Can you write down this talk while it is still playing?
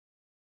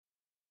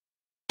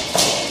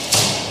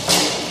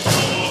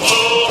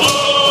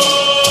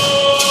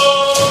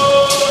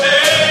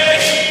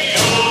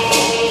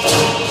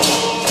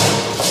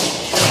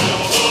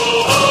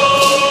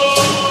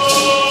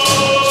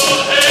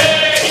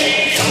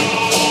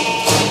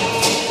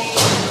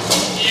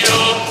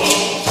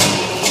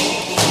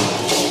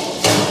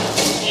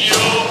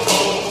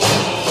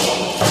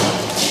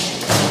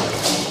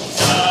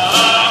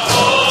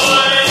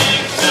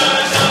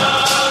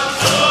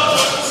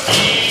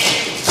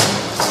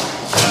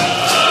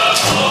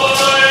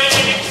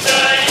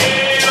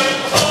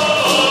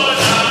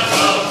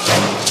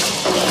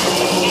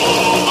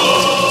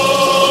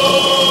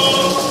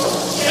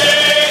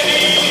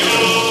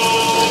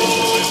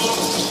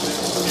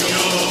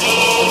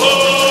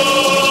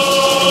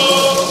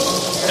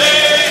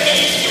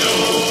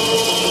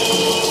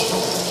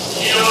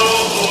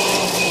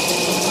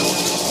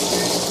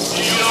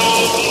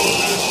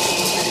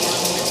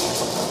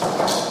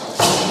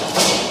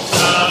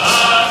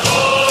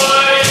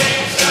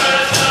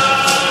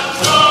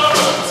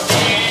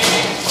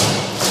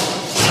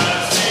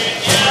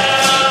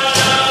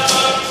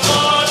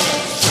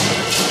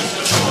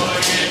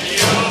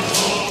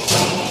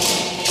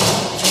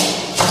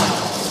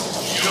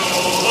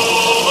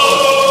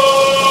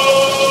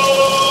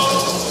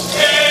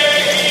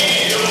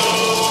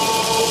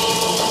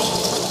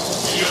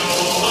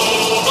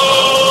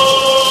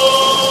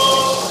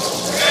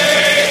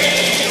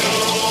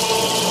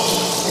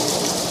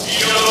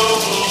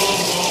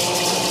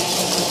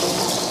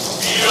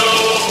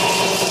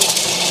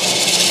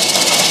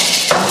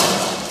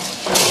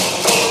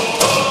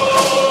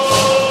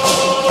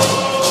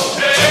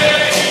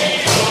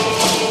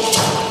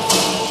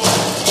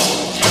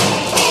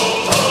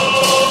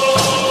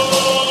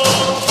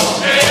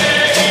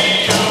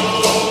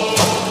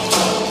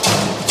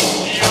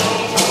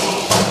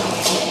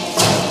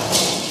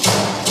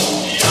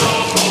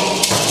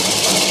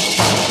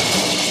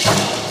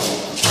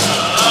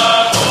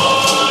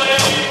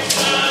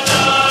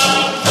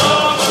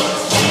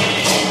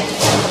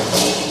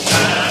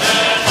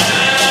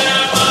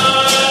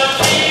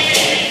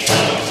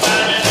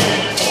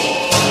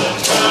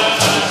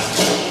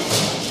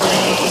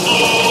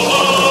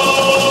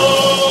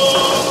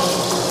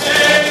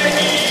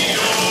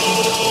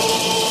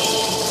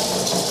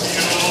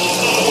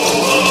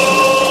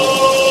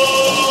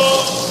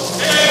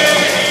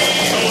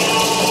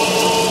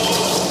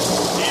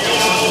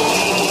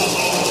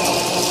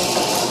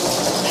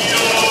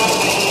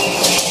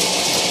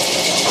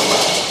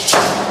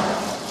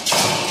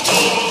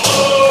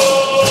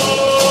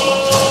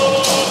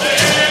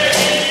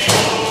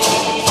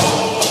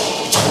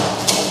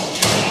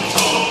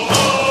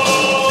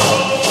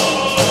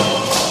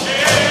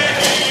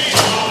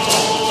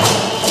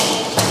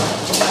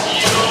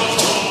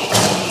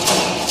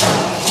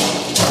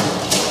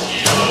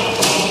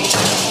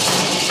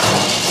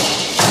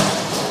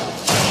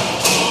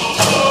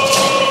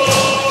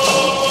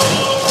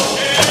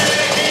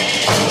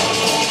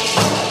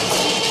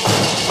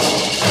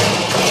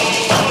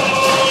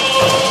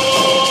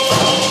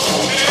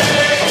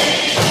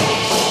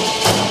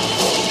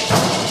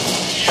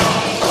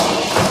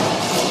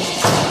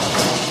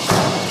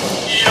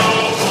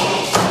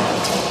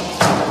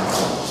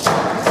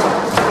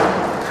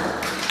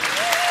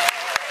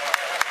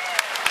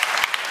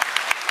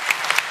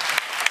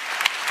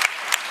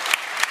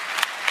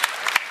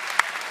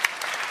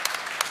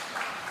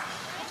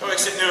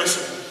Exit News.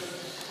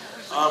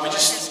 We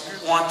just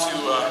want to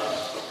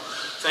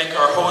thank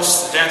our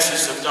hosts, the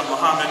Dancers of Dun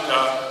Muhammad.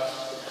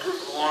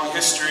 Long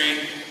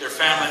history, their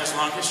family has a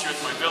long history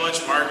with my village.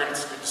 Margaret,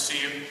 it's good to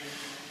see you.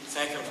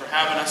 Thank them for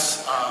having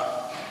us.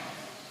 I'd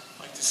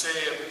like to say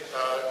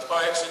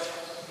by Exit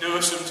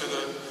News to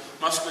the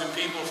Musqueam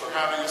people for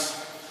having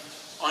us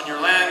on your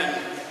land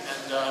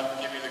and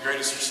give you the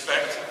greatest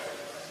respect.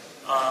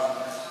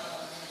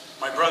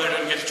 My brother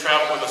doesn't get to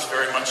travel with us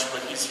very much,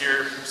 but he's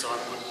here, so I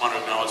want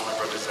to acknowledge my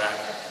brother Zach.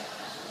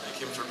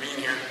 Thank him for being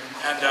here.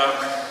 And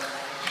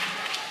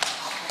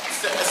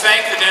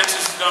thank the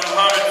Dancers of Dun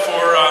Muhammad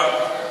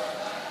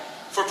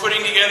for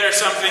putting together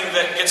something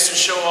that gets to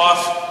show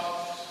off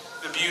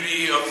the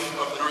beauty of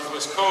the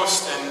Northwest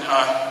Coast, and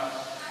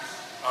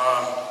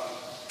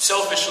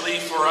selfishly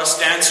for us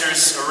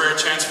dancers, a rare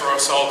chance for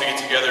us all to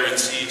get together and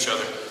see each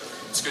other.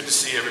 It's good to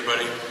see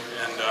everybody,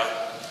 and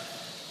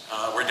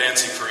we're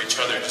dancing for each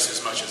other just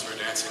as much as we're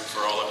dancing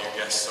for all of you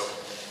guests.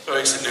 So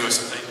Exit News,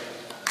 thank you.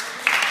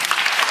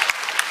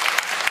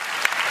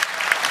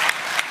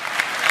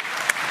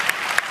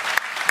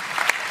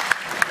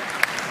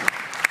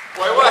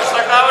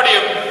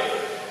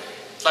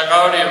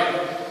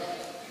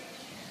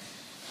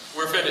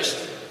 We're finished.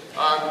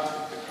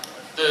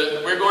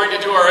 We're going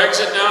to do our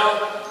exit now.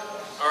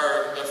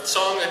 The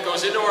song that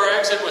goes into our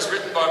exit was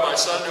written by my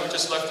son who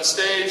just left the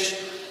stage.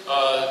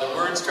 The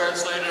words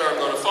translated are, I'm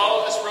going to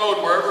follow this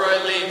road wherever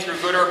I lead, through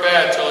good or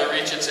bad, till I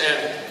reach its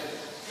end.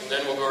 And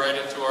then we'll go right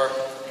into our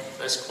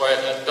nice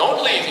quiet.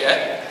 Don't leave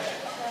yet.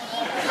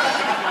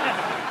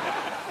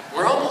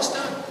 We're almost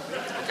done.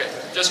 Okay,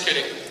 just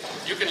kidding.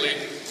 You can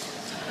leave.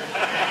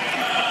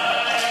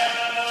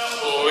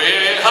 Oh,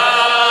 hey,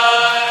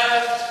 hi,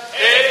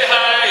 hey,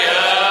 hi,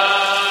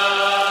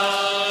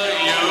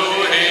 you,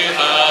 hey,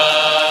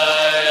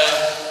 hi,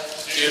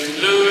 Jim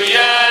Blue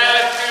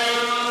Yaku,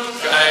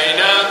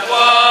 Kaina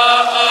Kwa,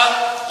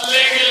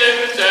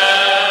 Ligilimta,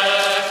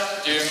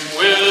 Jim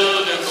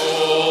Will the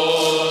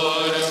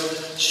God,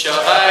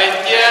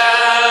 Shahaitya,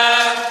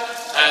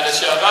 and the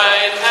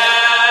Shahait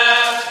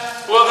have,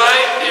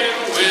 Wahai Jim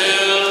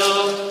Will,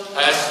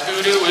 as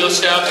good will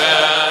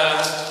Shabbat.